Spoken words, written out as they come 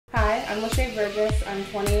I'm Lashea Burgess, I'm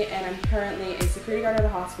 20 and I'm currently a security guard at a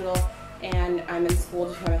hospital and I'm in school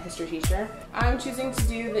to become a history teacher. I'm choosing to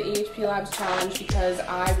do the EHPlabs challenge because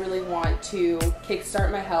I really want to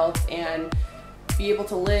kickstart my health and be able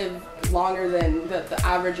to live longer than the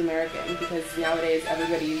average American, because nowadays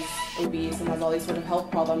everybody's obese and has all these sort of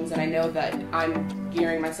health problems, and I know that I'm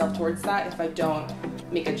gearing myself towards that if I don't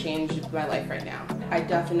make a change in my life right now. I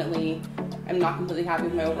definitely am not completely happy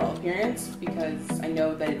with my overall appearance because I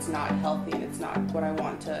know that it's not healthy and it's not what I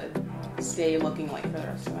want to stay looking like for the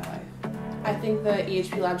rest of my life. I think the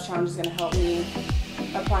EHPlabs challenge is going to help me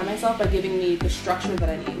apply myself by giving me the structure that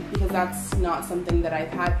I need, because that's not something that I've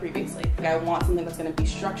had previously. I want something that's going to be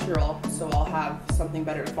structural, so I'll have something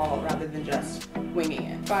better to follow rather than just winging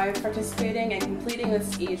it. By participating and completing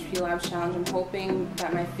this EHPlabs challenge, I'm hoping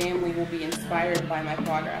that my family will be inspired by my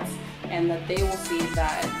progress and that they will see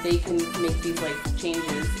that they can make these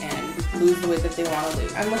changes and lose the weight that they want to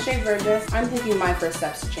lose. I'm Lashea Burgess. I'm taking my first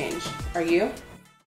steps to change. Are you?